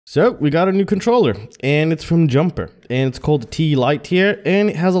So we got a new controller and it's from Jumper and it's called the T-Lite here, and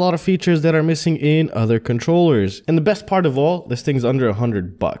it has a lot of features that are missing in other controllers. And the best part of all, this thing's under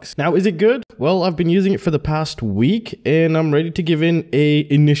 $100. Now, is it good? Well, I've been using it for the past week and I'm ready to give in a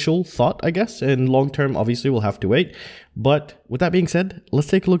initial thought, I guess, and long term, obviously we'll have to wait. But with that being said, let's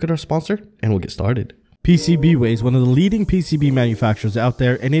take a look at our sponsor and we'll get started. PCBWay is one of the leading PCB manufacturers out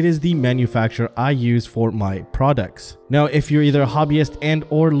there, and it is the manufacturer I use for my products. Now, if you're either a hobbyist and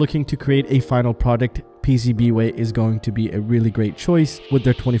or looking to create a final product, PCBWay is going to be a really great choice with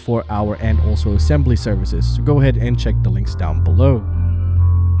their 24-hour and also assembly services. So go ahead and check the links down below.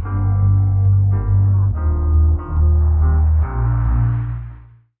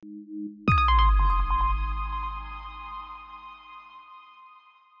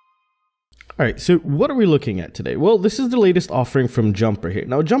 Alright, so what are we looking at today? Well, this is the latest offering from Jumper here.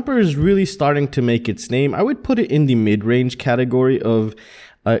 Now, Jumper is really starting to make its name. I would put it in the mid-range category of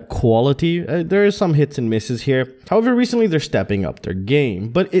quality. There are some hits and misses here. However, recently they're stepping up their game,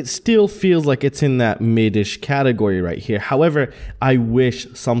 but it still feels like it's in that mid-ish category right here. However, I wish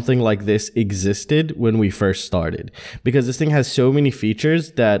something like this existed when we first started, because this thing has so many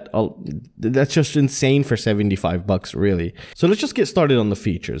features that that's just insane for 75 bucks, really. So let's just get started on the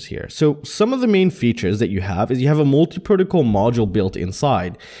features here. So some of the main features that you have is you have a multi-protocol module built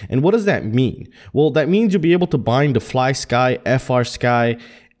inside. And what does that mean? Well, that means you'll be able to bind to FlySky, FrSky,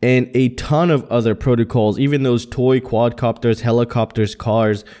 and a ton of other protocols, even those toy quadcopters, helicopters,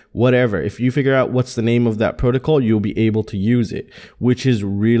 cars, whatever. If you figure out what's the name of that protocol, you'll be able to use it, which is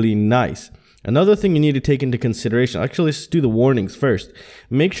really nice. Another thing you need to take into consideration, actually let's do the warnings first.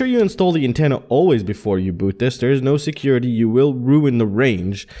 Make sure you install the antenna always before you boot this. There is no security, you will ruin the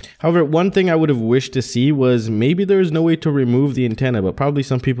range. However, one thing I would have wished to see was maybe there is no way to remove the antenna, but probably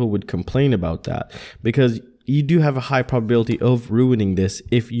some people would complain about that, because you do have a high probability of ruining this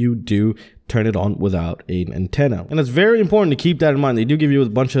if you do turn it on without an antenna. And it's very important to keep that in mind. They do give you a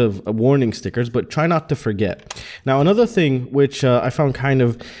bunch of warning stickers, but try not to forget. Now, another thing which I found kind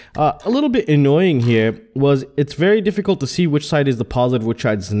of a little bit annoying here was it's very difficult to see which side is the positive, which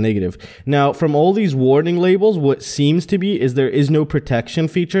side is the negative. Now, from all these warning labels, what seems to be is there is no protection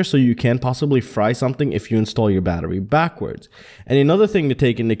feature, so you can possibly fry something if you install your battery backwards. And another thing to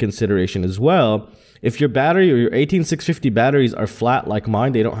take into consideration as well, if your battery or your 18650 batteries are flat like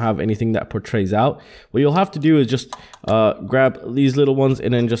mine, they don't have anything that portrays out, what you'll have to do is just grab these little ones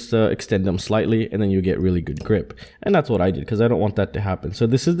and then just extend them slightly, and then you get really good grip. And that's what I did, because I don't want that to happen. So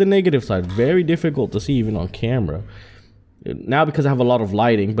this is the negative side, very difficult to see even on camera. Now because I have a lot of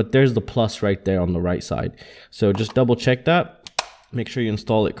lighting, but there's the plus right there on the right side. So just double check that. Make sure you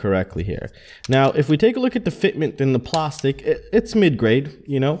install it correctly here. Now, if we take a look at the fitment in the plastic, it's mid-grade,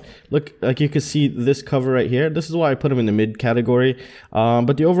 you know. Look, like you can see this cover right here. This is why I put them in the mid category.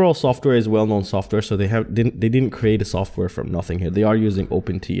 But the overall software is well-known software, so they didn't create a software from nothing here. They are using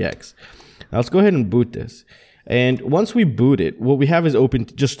OpenTX. Now, let's go ahead and boot this. And once we boot it, what we have is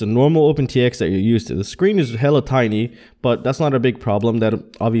just a normal OpenTX that you're used to. The screen is hella tiny, but that's not a big problem. That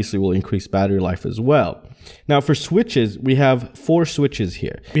obviously will increase battery life as well. Now for switches, we have 4 switches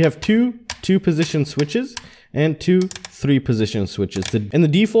here. We have two position switches and 2 3-position switches. And the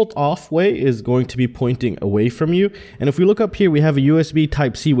default off way is going to be pointing away from you. And if we look up here, we have a USB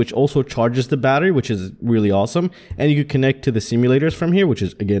Type-C, which also charges the battery, which is really awesome. And you can connect to the simulators from here, which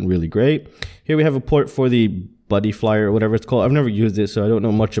is again really great. Here we have a port for the Buddy Flyer or whatever it's called. I've never used it, so I don't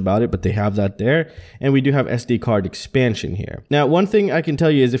know much about it, but they have that there. And we do have SD card expansion here. Now, one thing I can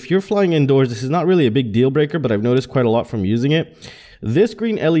tell you is if you're flying indoors, this is not really a big deal breaker, but I've noticed quite a lot from using it. This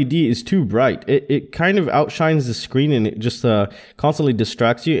green LED is too bright. It kind of outshines the screen and it just constantly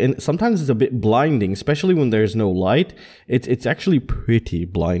distracts you. And sometimes it's a bit blinding, especially when there's no light. It's actually pretty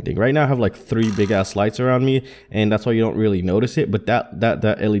blinding. Right now I have like 3 big ass lights around me, and that's why you don't really notice it. But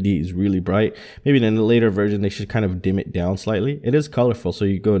that LED is really bright. Maybe in the later version they should kind of dim it down slightly. It is colorful, so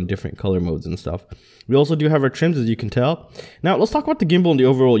you go in different color modes and stuff. We also do have our trims, as you can tell. Now let's talk about the gimbal and the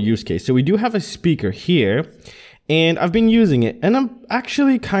overall use case. So we do have a speaker here, and I've been using it, and I'm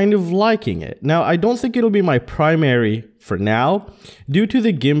actually kind of liking it. Now, I don't think it'll be my primary for now, due to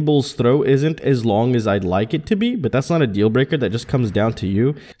the gimbal's throw isn't as long as I'd like it to be, but that's not a deal breaker. That just comes down to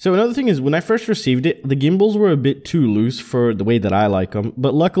you. So another thing is, when I first received it, the gimbals were a bit too loose for the way that I like them.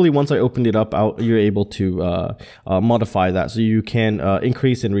 But luckily, once I opened it up, you're able to modify that, so you can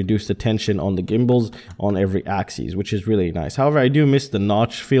increase and reduce the tension on the gimbals on every axis, which is really nice. However, I do miss the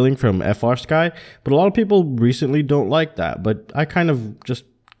notch feeling from FrSky, but a lot of people recently don't like that. But I kind of just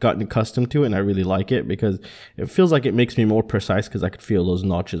gotten accustomed to it, and I really like it because it feels like it makes me more precise, because I could feel those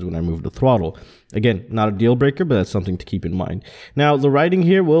notches when I move the throttle. Again, not a deal breaker, but that's something to keep in mind. Now, the writing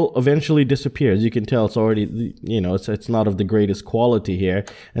here will eventually disappear. As you can tell, it's already, you know, it's not of the greatest quality here.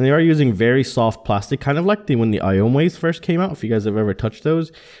 And they are using very soft plastic, kind of like when the Iomays first came out. If you guys have ever touched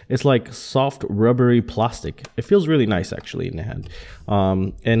those, it's like soft rubbery plastic. It feels really nice actually in the hand.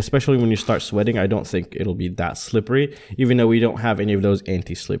 And especially when you start sweating, I don't think it'll be that slippery, even though we don't have any of those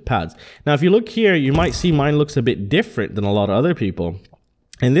anti-slip pads. Now, if you look here, you might see mine looks a bit different than a lot of other people.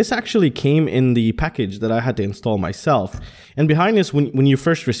 And this actually came in the package that I had to install myself. And behind this, when you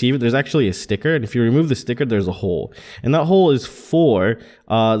first receive it, there's actually a sticker. And if you remove the sticker, there's a hole. And that hole is for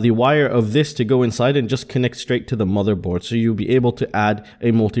the wire of this to go inside and just connect straight to the motherboard. So you'll be able to add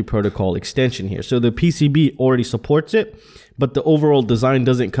a multi-protocol extension here. So the PCB already supports it, but the overall design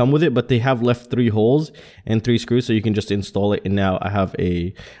doesn't come with it, but they have left 3 holes and 3 screws, so you can just install it. And now I have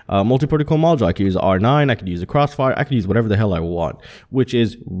a multi-protocol module. I could use R9, I could use a Crossfire, I could use whatever the hell I want, which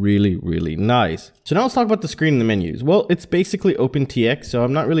is really, really nice. So now let's talk about the screen and the menus. Well, it's basically OpenTX, so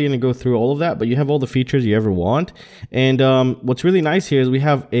I'm not really going to go through all of that, but you have all the features you ever want. And what's really nice here is we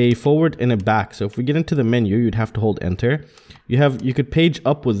have a forward and a back. So if we get into the menu, you'd have to hold enter. You could page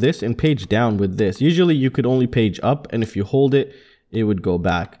up with this and page down with this. Usually you could only page up, and if you hold it, it would go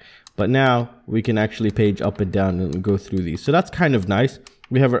back. But now we can actually page up and down and go through these. So that's kind of nice.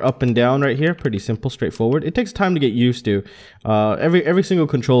 We have our up and down right here. Pretty simple, straightforward. It takes time to get used to. Every single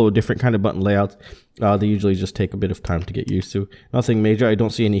controller with different kind of button layouts, they usually just take a bit of time to get used to. Nothing major. I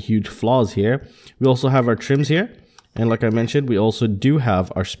don't see any huge flaws here. We also have our trims here. And like I mentioned, we also do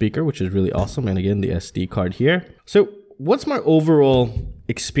have our speaker, which is really awesome. And again, the SD card here. So what's my overall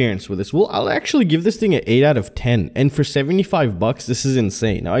experience with this? Well, I'll actually give this thing an 8 out of 10. And for 75 bucks, this is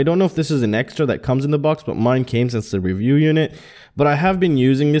insane. Now, I don't know if this is an extra that comes in the box, but mine came since the review unit. But I have been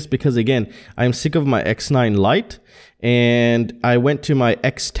using this because, again, I'm sick of my X9 Lite. And I went to my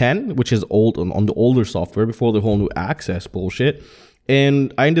X10, which is old on the older software before the whole new access bullshit.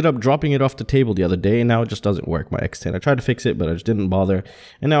 And I ended up dropping it off the table the other day, and now it just doesn't work, my X10. I tried to fix it, but I just didn't bother.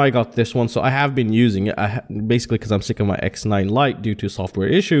 And now I got this one, so I have been using it, basically because I'm sick of my X9 Lite due to software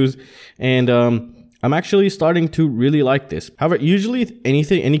issues. And I'm actually starting to really like this. However, usually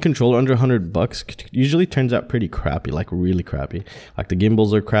any controller under 100 bucks usually turns out pretty crappy, like really crappy. Like the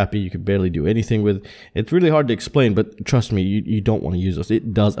gimbals are crappy, you could barely do anything with. It's really hard to explain, but trust me, you don't want to use this.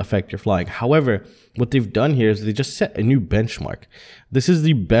 It does affect your flying. However, what they've done here is they just set a new benchmark. This is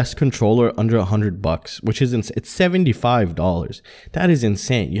the best controller under 100 bucks, which is it's $75. That is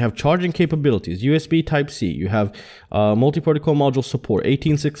insane. You have charging capabilities, USB Type-C, you have multi-protocol module support,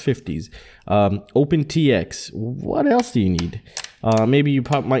 18650s, OpenTX. What else do you need? Maybe you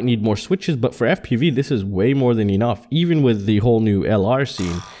might need more switches, but for FPV, this is way more than enough. Even with the whole new LR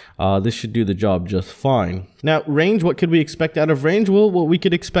scene, this should do the job just fine. Now, range, what could we expect out of range? Well, what we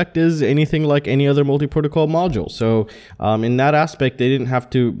could expect is anything like any other multi-protocol module. So in that aspect, they didn't have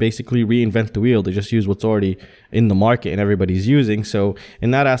to basically reinvent the wheel. They just used what's already in the market and everybody's using. So in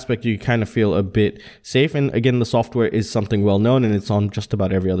that aspect, you kind of feel a bit safe. And again, the software is something well known, and it's on just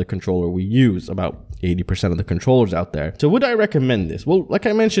about every other controller we use, about 80% of the controllers out there. So would I recommend this? Well, like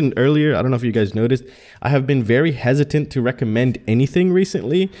I mentioned earlier, I don't know if you guys noticed, I have been very hesitant to recommend anything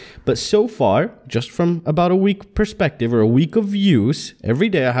recently, but so far, just from about a week perspective or a week of use, every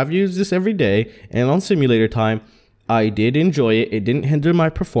day, I have used this every day, and on simulator time, I did enjoy it. It didn't hinder my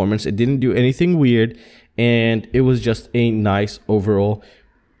performance. It didn't do anything weird, and it was just a nice overall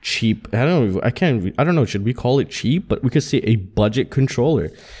cheap, I don't know, should we call it cheap? But we could say a budget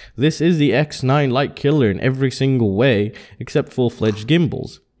controller. This is the X9 Lite killer in every single way, except full-fledged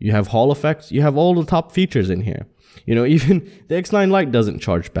gimbals. You have Hall effects, you have all the top features in here. You know, even the X9 Lite doesn't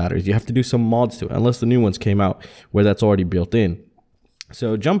charge batteries. You have to do some mods to it, unless the new ones came out where that's already built in.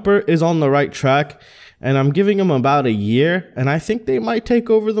 So Jumper is on the right track, and I'm giving them about a year, and I think they might take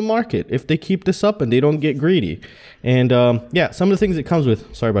over the market if they keep this up and they don't get greedy. And yeah, some of the things it comes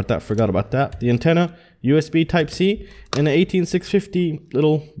with, sorry about that, forgot about that. The antenna, USB Type-C, and an 18650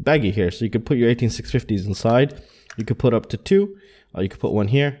 little baggie here. So you could put your 18650s inside. You could put up to 2. You could put one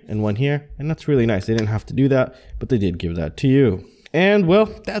here, and that's really nice. They didn't have to do that, but they did give that to you. And well,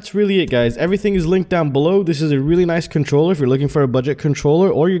 that's really it, guys. Everything is linked down below. This is a really nice controller if you're looking for a budget controller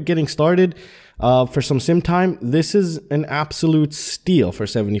or you're getting started for some sim time. This is an absolute steal for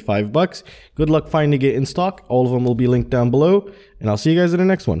 75 bucks. Good luck finding it in stock. All of them will be linked down below, and I'll see you guys in the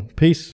next one. Peace.